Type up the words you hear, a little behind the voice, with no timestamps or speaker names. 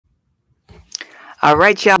All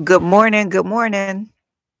right, y'all. Good morning. Good morning.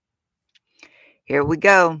 Here we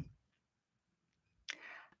go.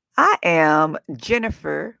 I am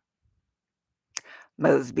Jennifer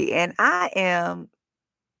Mosby, and I am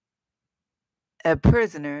a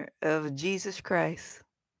prisoner of Jesus Christ.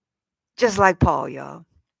 Just like Paul, y'all.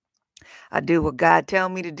 I do what God tell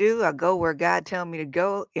me to do. I go where God tell me to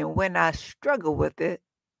go. And when I struggle with it,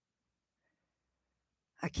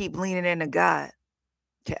 I keep leaning into God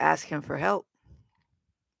to ask him for help.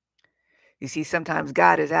 You see, sometimes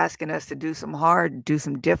God is asking us to do some hard, do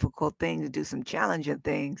some difficult things, do some challenging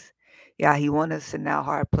things. Yeah, he wants us in that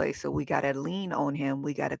hard place. So we got to lean on him.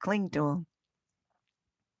 We got to cling to him.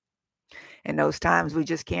 And those times we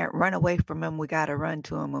just can't run away from him. We got to run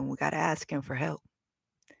to him and we got to ask him for help.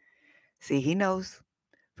 See, he knows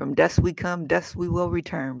from dust we come, dust we will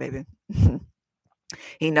return, baby.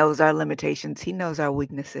 He knows our limitations. He knows our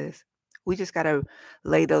weaknesses. We just got to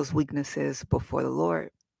lay those weaknesses before the Lord.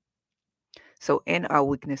 So in our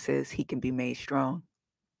weaknesses, he can be made strong.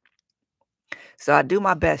 So I do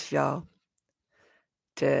my best, y'all,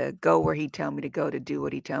 to go where he tell me to go, to do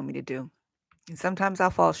what he tell me to do. And sometimes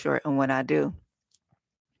I fall short, and when I do,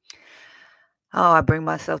 I bring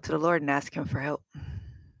myself to the Lord and ask him for help.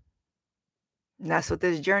 And that's what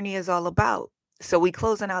this journey is all about. So we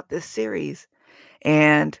closing out this series,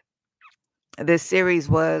 and this series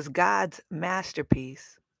was God's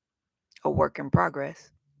masterpiece, a work in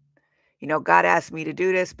progress. You know, God asked me to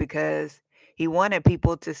do this because he wanted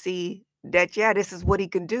people to see that, yeah, this is what he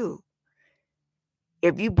can do.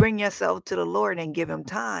 If you bring yourself to the Lord and give him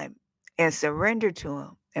time and surrender to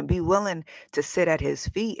him and be willing to sit at his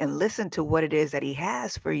feet and listen to what it is that he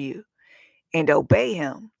has for you and obey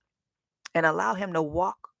him and allow him to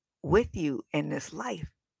walk with you in this life.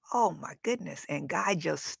 Oh my goodness. And guide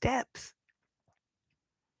your steps.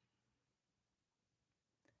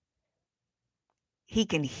 He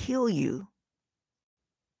can heal you.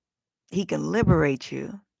 He can liberate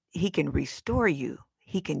you. He can restore you.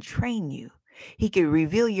 He can train you. He can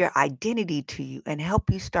reveal your identity to you and help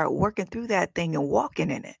you start working through that thing and walking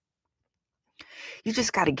in it. You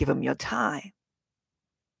just got to give him your time.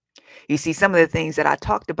 You see, some of the things that I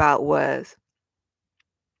talked about was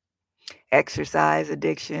exercise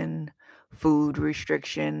addiction, food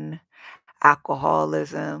restriction,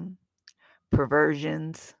 alcoholism,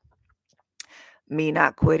 perversions, me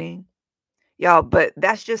not quitting. Y'all, but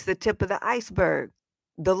that's just the tip of the iceberg.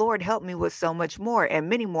 The Lord helped me with so much more and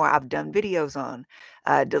many more I've done videos on,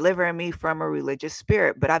 delivering me from a religious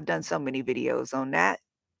spirit. But I've done so many videos on that.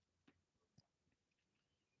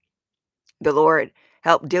 The Lord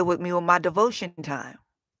helped deal with me with my devotion time.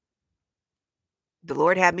 The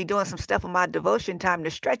Lord had me doing some stuff in my devotion time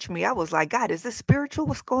to stretch me. I was like, God, is this spiritual?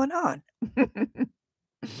 What's going on?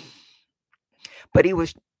 But he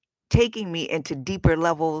was taking me into deeper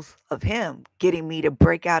levels of him, getting me to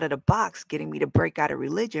break out of the box, getting me to break out of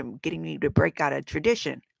religion, getting me to break out of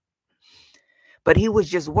tradition. But he was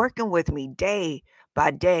just working with me day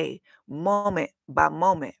by day, moment by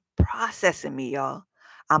moment, processing me, y'all.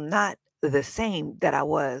 I'm not the same that I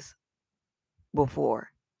was before.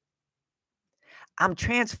 I'm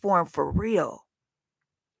transformed for real.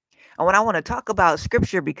 And when I want to talk about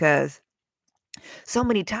scripture, because so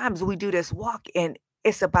many times we do this walk and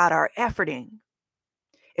it's about our efforting.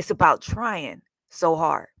 It's about trying so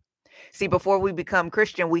hard. See, before we become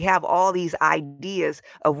Christian, we have all these ideas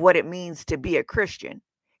of what it means to be a Christian.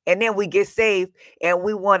 And then we get saved and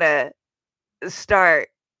we want to start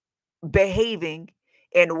behaving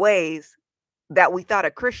in ways that we thought a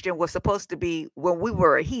Christian was supposed to be when we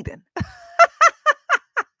were a heathen.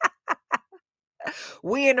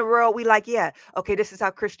 We in the world, we like, yeah, okay, this is how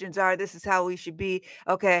Christians are. This is how we should be.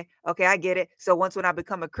 Okay, I get it. So once when I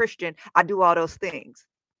become a Christian, I do all those things.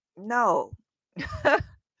 No.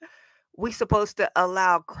 We supposed to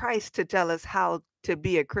allow Christ to tell us how to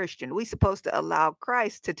be a Christian. We supposed to allow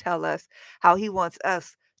Christ to tell us how he wants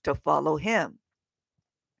us to follow him.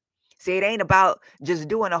 See, it ain't about just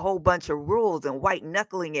doing a whole bunch of rules and white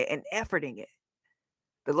knuckling it and efforting it.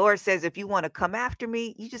 The Lord says, if you want to come after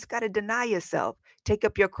me, you just got to deny yourself, take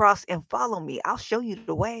up your cross and follow me. I'll show you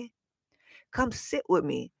the way. Come sit with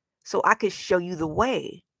me so I can show you the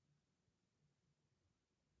way.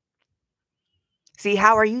 See,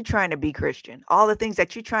 how are you trying to be Christian? All the things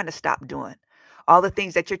that you're trying to stop doing, all the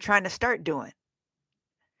things that you're trying to start doing.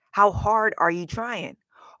 How hard are you trying?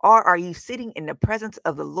 Or are you sitting in the presence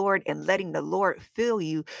of the Lord and letting the Lord fill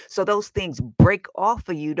you so those things break off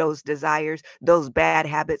of you, those desires, those bad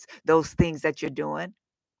habits, those things that you're doing?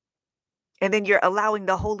 And then you're allowing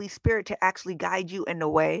the Holy Spirit to actually guide you in the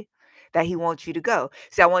way that he wants you to go.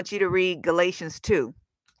 So I want you to read Galatians 2.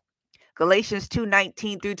 Galatians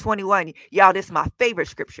 2:19-21. Y'all, this is my favorite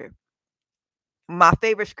scripture. My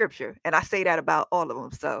favorite scripture. And I say that about all of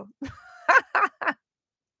them. So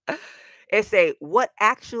it say, what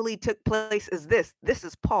actually took place is this. This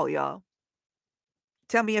is Paul, y'all.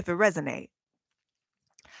 Tell me if it resonates.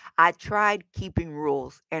 I tried keeping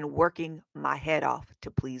rules and working my head off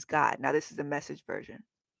to please God. Now, this is the Message version.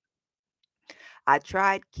 I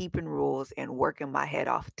tried keeping rules and working my head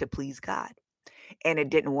off to please God, and it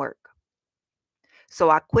didn't work. So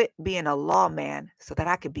I quit being a lawman so that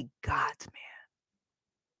I could be God's man.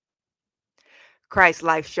 Christ's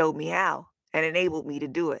life showed me how and enabled me to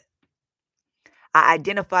do it. I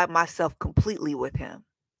identified myself completely with him.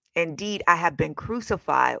 Indeed, I have been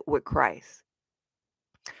crucified with Christ.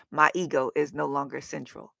 My ego is no longer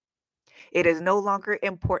central. It is no longer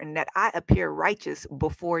important that I appear righteous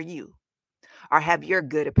before you or have your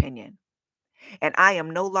good opinion. And I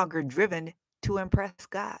am no longer driven to impress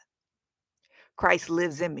God. Christ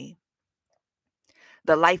lives in me.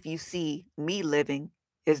 The life you see me living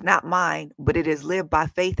is not mine, but it is lived by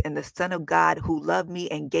faith in the Son of God who loved me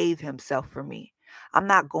and gave himself for me. I'm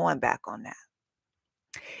not going back on that.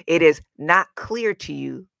 It is not clear to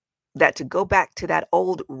you that to go back to that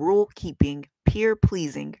old rule-keeping,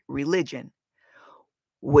 peer-pleasing religion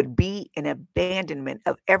would be an abandonment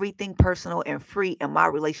of everything personal and free in my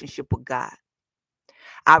relationship with God.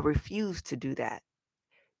 I refuse to do that,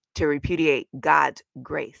 to repudiate God's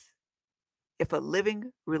grace. If a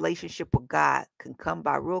living relationship with God can come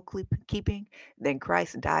by rule keeping, then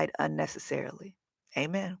Christ died unnecessarily.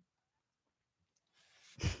 Amen.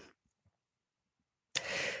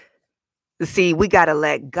 See, we got to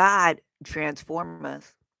let God transform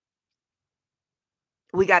us.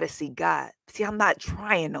 We got to see God. See, I'm not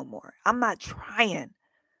trying no more. I'm not trying.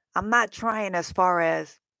 I'm not trying as far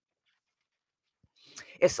as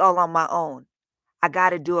it's all on my own. I got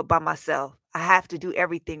to do it by myself. I have to do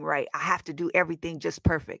everything right. I have to do everything just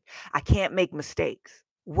perfect. I can't make mistakes.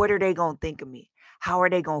 What are they going to think of me? How are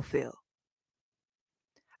they going to feel?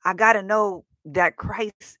 I got to know that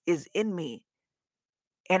Christ is in me.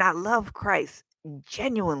 And I love Christ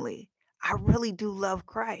genuinely. I really do love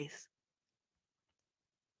Christ.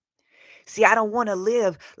 See, I don't want to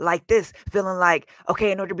live like this, feeling like, okay,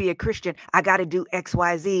 in order to be a Christian, I got to do X,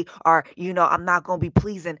 Y, Z, or, I'm not going to be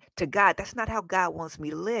pleasing to God. That's not how God wants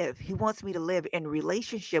me to live. He wants me to live in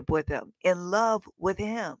relationship with him, in love with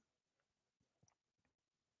him.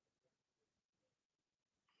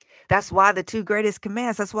 That's why the two greatest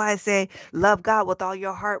commands, that's why I say, love God with all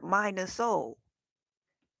your heart, mind, and soul.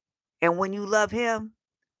 And when you love him,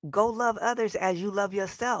 go love others as you love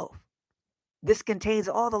yourself. This contains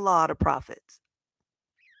all the law of the prophets.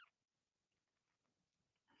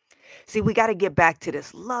 See, we got to get back to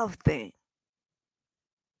this love thing.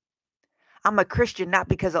 I'm a Christian not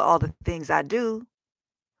because of all the things I do.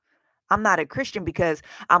 I'm not a Christian because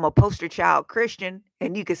I'm a poster child Christian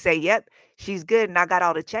and you could say, yep, she's good and I got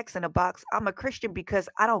all the checks in the box. I'm a Christian because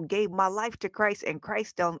I don't gave my life to Christ and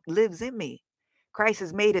Christ don't lives in me. Christ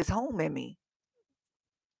has made his home in me.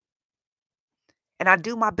 And I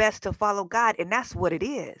do my best to follow God, and that's what it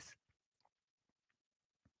is.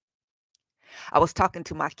 I was talking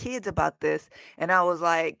to my kids about this and I was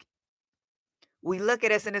like, we look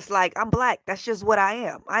at us and it's like, I'm black. That's just what I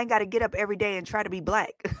am. I ain't got to get up every day and try to be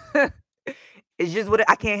black. It's just what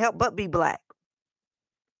I can't help but be black.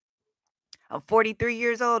 I'm 43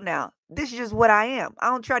 years old now. This is just what I am. I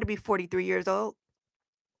don't try to be 43 years old.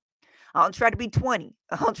 I don't try to be 20.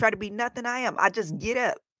 I don't try to be nothing I am. I just get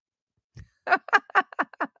up.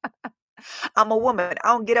 I'm a woman. I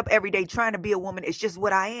don't get up every day trying to be a woman. It's just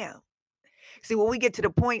what I am. See, when we get to the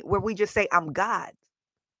point where we just say, I'm God,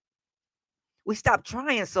 we stop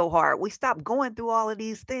trying so hard. We stop going through all of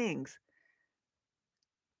these things,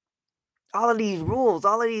 all of these rules,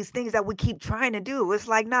 all of these things that we keep trying to do. It's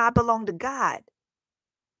like, nah, I belong to God.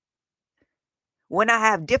 When I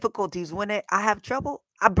have difficulties, I have trouble,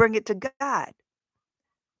 I bring it to God.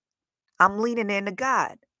 I'm leaning into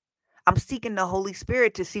God. I'm seeking the Holy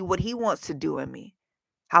Spirit to see what he wants to do in me,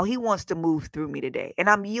 how he wants to move through me today. And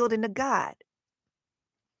I'm yielding to God.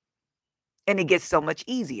 And it gets so much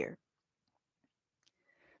easier.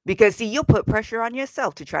 Because, see, you'll put pressure on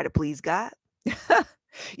yourself to try to please God.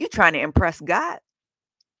 You're trying to impress God.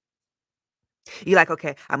 You're like,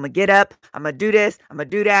 okay, I'm going to get up. I'm going to do this. I'm going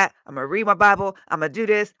to do that. I'm going to read my Bible. I'm going to do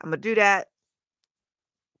this. I'm going to do that.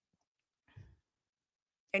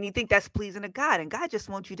 And you think that's pleasing to God. And God just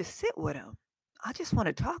wants you to sit with him. I just want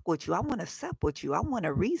to talk with you. I want to sup with you. I want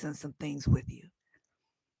to reason some things with you.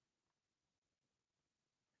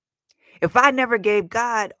 If I never gave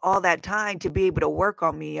God all that time to be able to work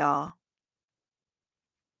on me, y'all,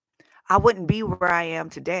 I wouldn't be where I am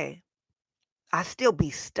today. I still be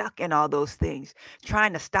stuck in all those things,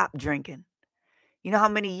 trying to stop drinking. You know how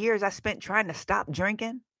many years I spent trying to stop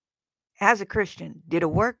drinking as a Christian? Did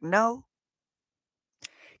it work? No,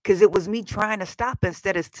 because it was me trying to stop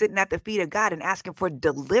instead of sitting at the feet of God and asking for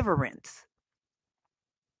deliverance.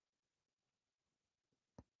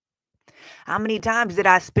 How many times did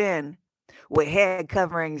I spend with head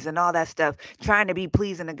coverings and all that stuff, trying to be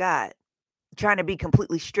pleasing to God, trying to be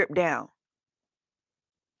completely stripped down?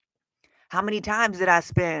 How many times did I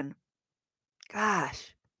spend,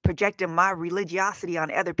 gosh, projecting my religiosity on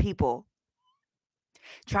other people,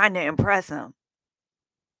 trying to impress them?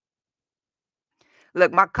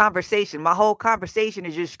 Look, my whole conversation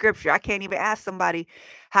is just scripture. I can't even ask somebody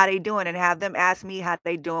how they doing and have them ask me how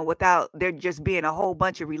they doing without there just being a whole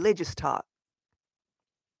bunch of religious talk.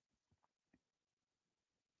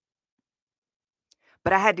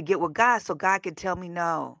 But I had to get with God so God could tell me,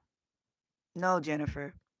 no, no,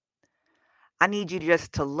 Jennifer, I need you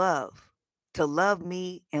just to love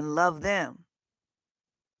me and love them.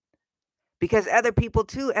 Because other people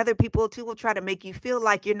too will try to make you feel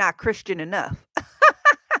like you're not Christian enough.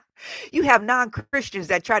 You have non-Christians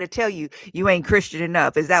that try to tell you you ain't Christian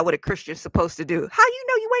enough. Is that what a Christian's supposed to do? How you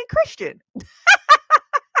know you ain't Christian?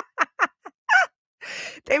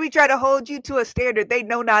 They be trying to hold you to a standard they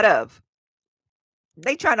know not of.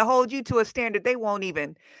 They trying to hold you to a standard they won't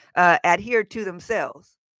even adhere to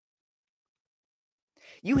themselves.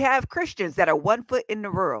 You have Christians that are 1 foot in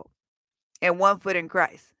the world and 1 foot in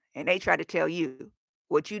Christ, and they try to tell you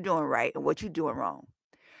what you doing right and what you doing wrong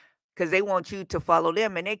because they want you to follow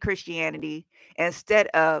them in their Christianity instead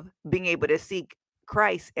of being able to seek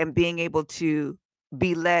Christ and being able to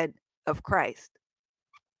be led of Christ.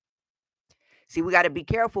 See, we got to be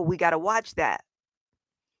careful. We got to watch that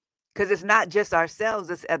because it's not just ourselves,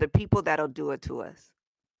 it's other people that'll do it to us,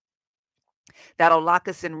 that'll lock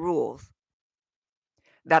us in rules,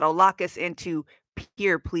 that'll lock us into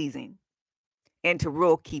peer pleasing, into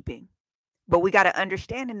rule keeping. But we got to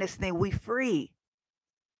understand in this thing, we free.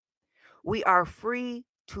 We are free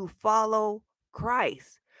to follow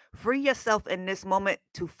Christ. Free yourself in this moment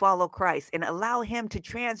to follow Christ and allow him to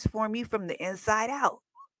transform you from the inside out.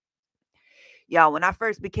 Y'all, when I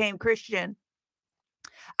first became Christian,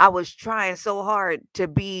 I was trying so hard to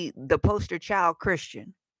be the poster child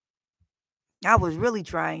Christian. I was really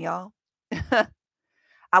trying, y'all.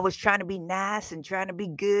 I was trying to be nice and trying to be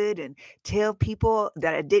good and tell people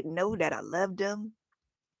that I didn't know that I loved them.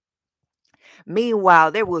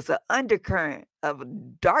 Meanwhile, there was an undercurrent of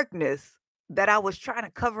darkness that I was trying to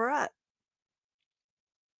cover up.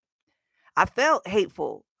 I felt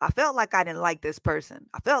hateful. I felt like I didn't like this person.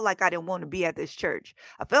 I felt like I didn't want to be at this church.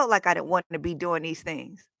 I felt like I didn't want to be doing these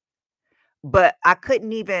things. But I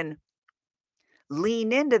couldn't even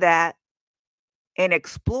lean into that and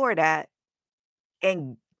explore that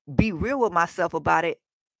and be real with myself about it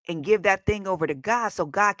and give that thing over to God so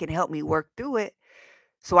God can help me work through it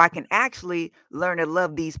so I can actually learn to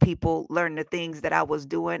love these people, learn the things that I was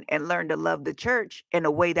doing, and learn to love the church in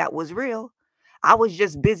a way that was real. I was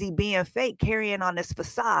just busy being fake, carrying on this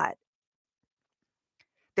facade.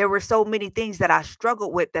 There were so many things that I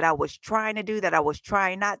struggled with that I was trying to do, that I was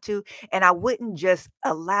trying not to, and I wouldn't just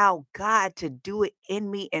allow God to do it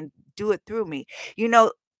in me and do it through me. You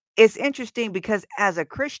know, it's interesting because as a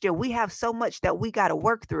Christian, we have so much that we got to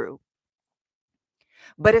work through.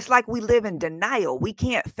 But it's like we live in denial. We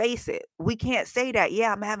can't face it. We can't say that,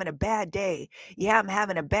 yeah, I'm having a bad day. Yeah, I'm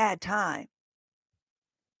having a bad time.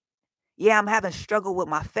 Yeah, I'm having struggle with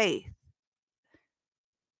my faith.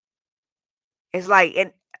 It's like,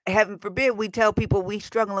 and heaven forbid we tell people we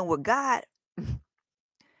struggling with God.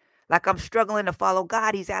 Like I'm struggling to follow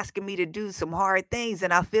God. He's asking me to do some hard things.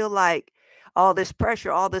 And I feel like all this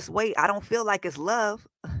pressure, all this weight, I don't feel like it's love.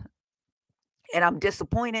 And I'm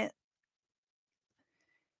disappointed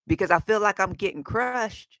because I feel like I'm getting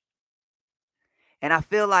crushed. And I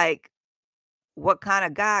feel like what kind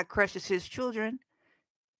of God crushes his children,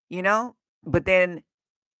 you know? But then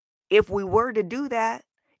if we were to do that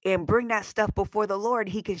and bring that stuff before the Lord,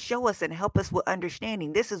 he can show us and help us with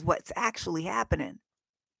understanding. This is what's actually happening.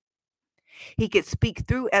 He could speak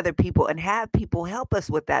through other people and have people help us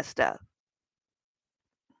with that stuff.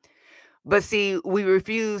 But see, we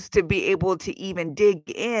refuse to be able to even dig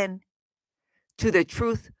in to the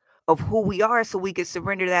truth of who we are so we could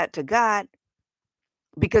surrender that to God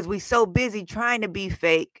because we so busy trying to be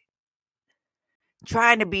fake,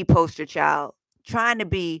 trying to be poster child, trying to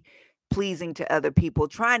be pleasing to other people,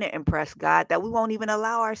 trying to impress God that we won't even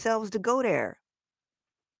allow ourselves to go there.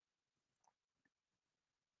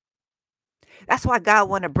 That's why God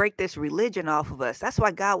want to break this religion off of us. That's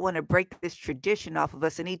why God want to break this tradition off of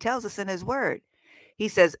us. And he tells us in his word, he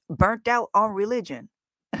says, burnt out on religion.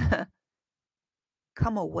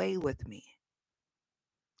 Come away with me.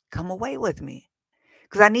 Come away with me.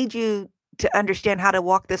 Because I need you to understand how to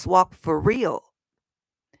walk this walk for real.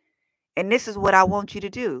 And this is what I want you to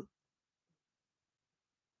do.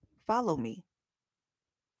 Follow me.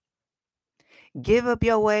 Give up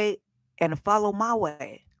your way and follow my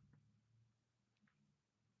way.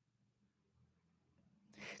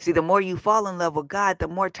 See, the more you fall in love with God, the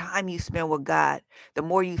more time you spend with God, the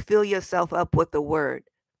more you fill yourself up with the word,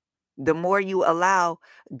 the more you allow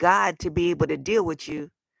God to be able to deal with you.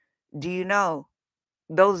 Do you know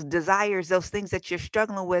those desires, those things that you're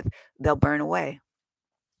struggling with, they'll burn away.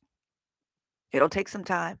 It'll take some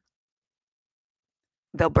time.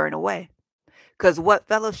 They'll burn away. Because what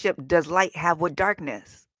fellowship does light have with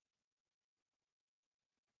darkness?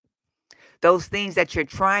 Those things that you're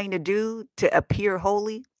trying to do to appear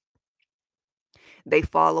holy, they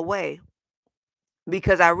fall away.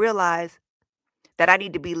 Because I realize that I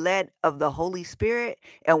need to be led of the Holy Spirit,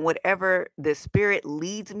 and whatever the Spirit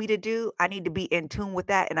leads me to do, I need to be in tune with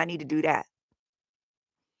that, and I need to do that.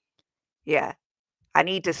 Yeah. I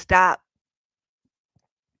need to stop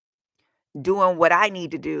doing what I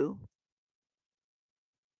need to do,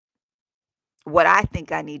 what I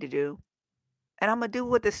think I need to do, and I'm going to do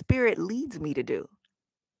what the Spirit leads me to do.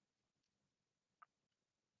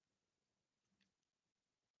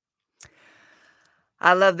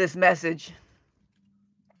 I love this message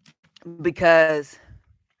because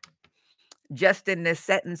just in this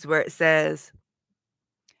sentence where it says,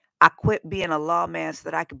 I quit being a lawman so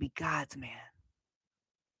that I could be God's man.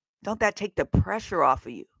 Don't that take the pressure off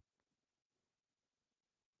of you?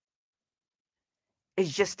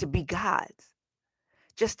 It's just to be God's,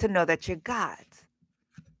 just to know that you're God's.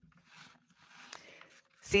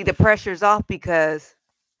 See, the pressure's off because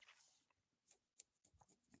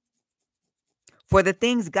for the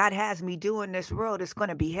things God has me do in this world, it's going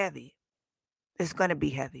to be heavy. It's going to be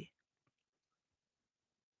heavy.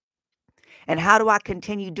 And how do I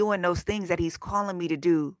continue doing those things that he's calling me to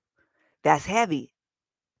do that's heavy?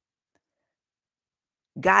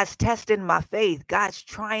 God's testing my faith. God's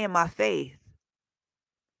trying my faith.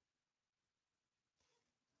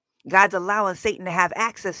 God's allowing Satan to have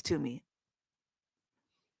access to me.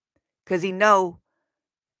 Because he know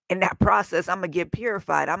in that process, I'm going to get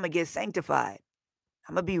purified. I'm going to get sanctified.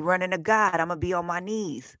 I'm going to be running to God. I'm going to be on my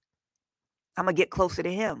knees. I'm going to get closer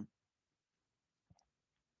to him.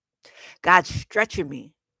 God's stretching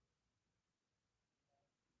me.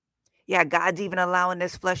 Yeah, God's even allowing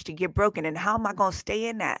this flesh to get broken. And how am I going to stay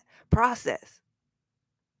in that process?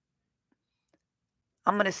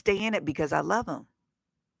 I'm going to stay in it because I love him.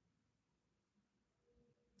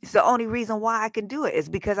 It's the only reason why I can do it is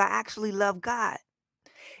because I actually love God.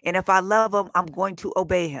 And if I love him, I'm going to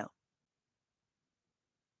obey him.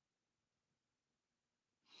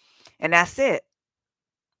 And that's it.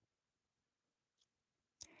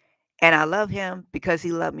 And I love him because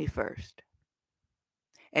he loved me first.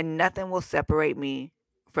 And nothing will separate me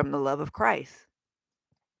from the love of Christ.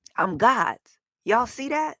 I'm God's. Y'all see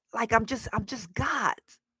that? Like I'm just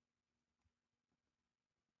God's.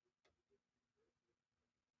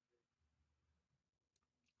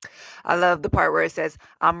 I love the part where it says,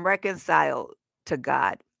 I'm reconciled to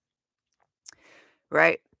God.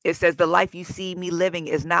 Right? It says, the life you see me living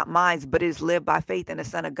is not mine, but is lived by faith in the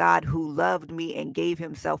Son of God who loved me and gave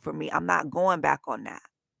himself for me. I'm not going back on that.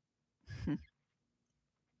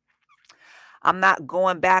 I'm not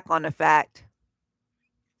going back on the fact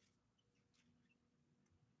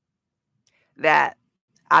that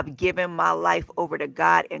I've given my life over to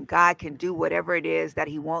God, and God can do whatever it is that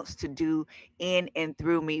he wants to do in and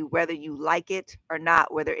through me, whether you like it or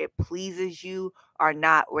not, whether it pleases you or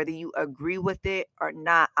not, whether you agree with it or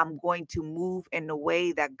not. I'm going to move in the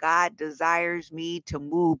way that God desires me to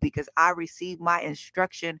move because I receive my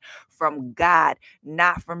instruction from God,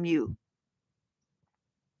 not from you.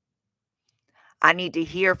 I need to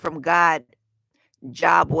hear from God,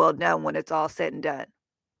 job well done, when it's all said and done,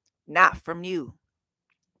 not from you.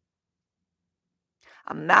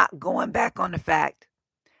 I'm not going back on the fact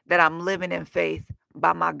that I'm living in faith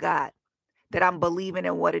by my God, that I'm believing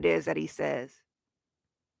in what it is that he says,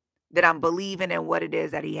 that I'm believing in what it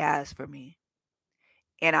is that he has for me.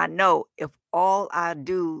 And I know if all I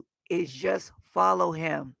do is just follow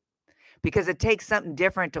him, because it takes something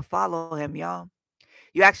different to follow him, y'all.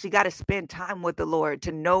 You actually got to spend time with the Lord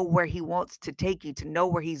to know where he wants to take you, to know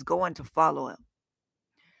where he's going, to follow him.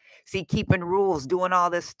 See, keeping rules, doing all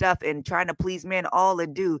this stuff and trying to please men, all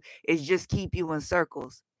it do is just keep you in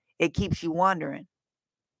circles. It keeps you wandering.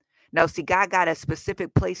 No, see, God got a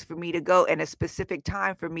specific place for me to go and a specific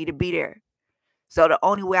time for me to be there. So the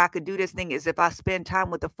only way I could do this thing is if I spend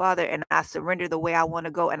time with the Father and I surrender the way I want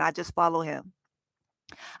to go and I just follow him.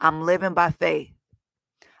 I'm living by faith.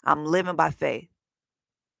 I'm living by faith,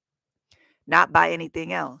 not by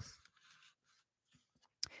anything else.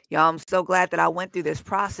 Y'all, I'm so glad that I went through this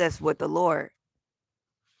process with the Lord.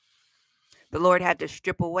 The Lord had to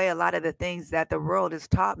strip away a lot of the things that the world has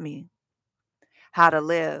taught me how to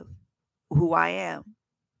live, who I am.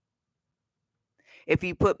 If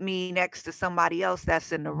you put me next to somebody else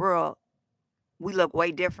that's in the world, we look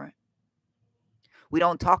way different. We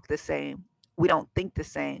don't talk the same. We don't think the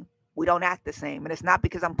same. We don't act the same. And it's not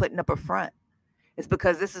because I'm putting up a front. It's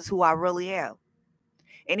because this is who I really am.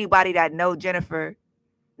 Anybody that know Jennifer,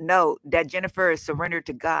 know that Jennifer is surrendered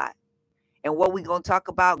to God. And what we going to talk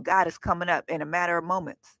about, God is coming up in a matter of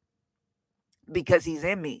moments because he's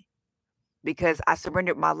in me, because I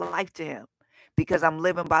surrendered my life to him, because I'm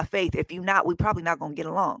living by faith. If you not, we probably not going to get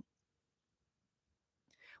along.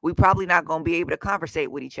 We probably not going to be able to conversate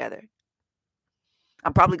with each other.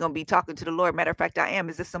 I'm probably going to be talking to the Lord. Matter of fact, I am.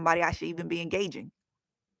 Is this somebody I should even be engaging?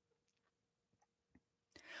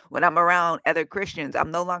 When I'm around other Christians, I'm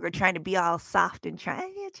no longer trying to be all soft and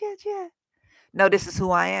trying. Yeah. No, this is who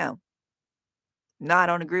I am. No, I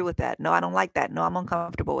don't agree with that. No, I don't like that. No, I'm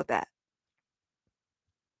uncomfortable with that.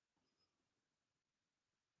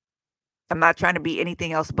 I'm not trying to be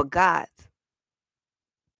anything else but God's.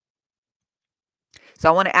 So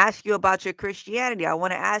I want to ask you about your Christianity. I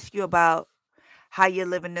want to ask you about how you're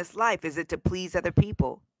living this life. Is it to please other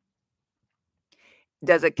people?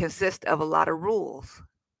 Does it consist of a lot of rules?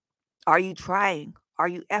 Are you trying? Are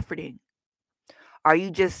you efforting? Are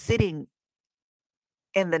you just sitting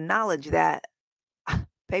in the knowledge that,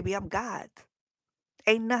 baby, I'm God's?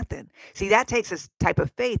 Ain't nothing. See, that takes a type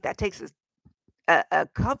of faith. That takes a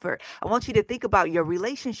comfort. I want you to think about your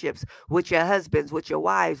relationships with your husbands, with your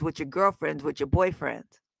wives, with your girlfriends, with your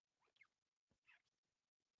boyfriends.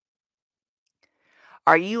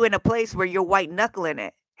 Are you in a place where you're white knuckling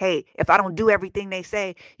it? Hey, if I don't do everything they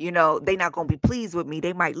say, they're not going to be pleased with me.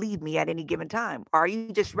 They might leave me at any given time. Or are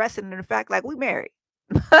you just resting in the fact like we married?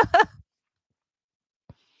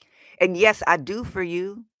 And yes, I do for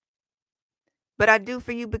you, but I do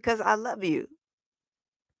for you because I love you.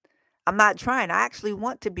 I'm not trying. I actually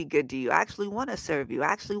want to be good to you. I actually want to serve you. I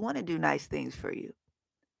actually want to do nice things for you.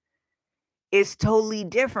 It's totally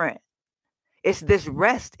different. It's this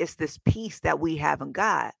rest. It's this peace that we have in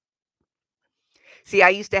God. See, I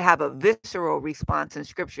used to have a visceral response in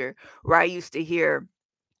scripture where I used to hear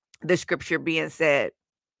the scripture being said,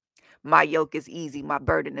 my yoke is easy, my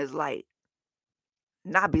burden is light.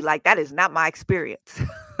 And I'd be like, that is not my experience.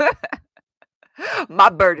 My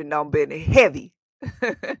burden done been heavy.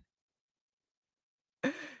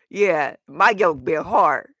 Yeah, my yoke been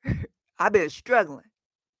hard. I've been struggling.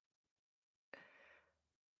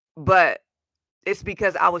 But it's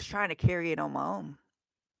because I was trying to carry it on my own.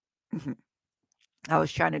 I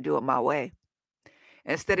was trying to do it my way.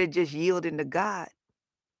 Instead of just yielding to God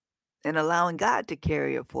and allowing God to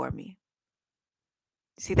carry it for me.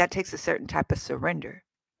 See, that takes a certain type of surrender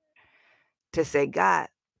to say, God,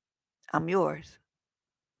 I'm yours.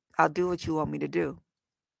 I'll do what you want me to do.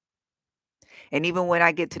 And even when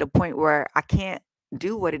I get to the point where I can't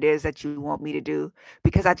do what it is that you want me to do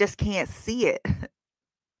because I just can't see it,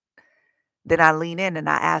 then I lean in and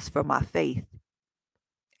I ask for my faith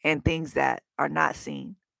and things that are not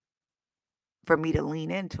seen for me to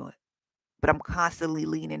lean into it. But I'm constantly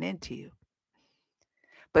leaning into you.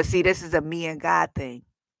 But see, this is a me and God thing.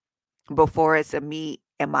 Before it's a me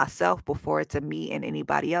and myself, before it's a me and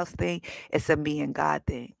anybody else thing, it's a me and God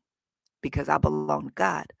thing. Because I belong to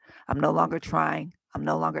God. I'm no longer trying. I'm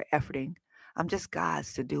no longer efforting. I'm just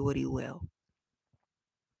God's to do what he will.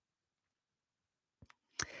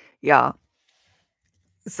 Y'all.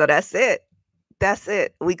 So that's it. That's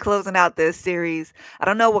it. We closing out this series. I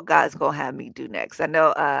don't know what God's going to have me do next. I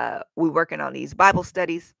know we're working on these Bible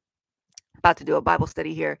studies. About to do a Bible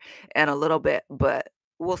study here in a little bit, but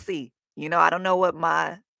we'll see. I don't know what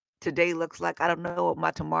my today looks like. I don't know what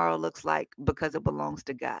my tomorrow looks like because it belongs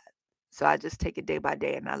to God. So I just take it day by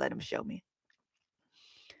day and I let him show me.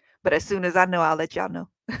 But as soon as I know, I'll let y'all know.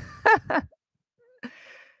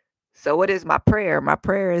 So what is my prayer? My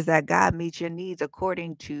prayer is that God meets your needs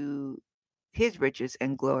according to his riches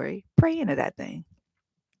and glory. Pray into that thing.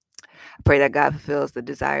 I pray that God fulfills the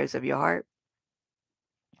desires of your heart.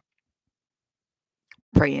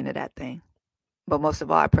 Pray into that thing. But most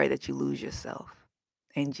of all, I pray that you lose yourself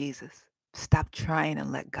in Jesus. Stop trying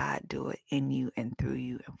and let God do it in you and through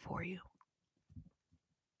you and for you.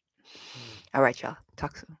 All right, y'all.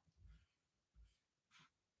 Talk soon.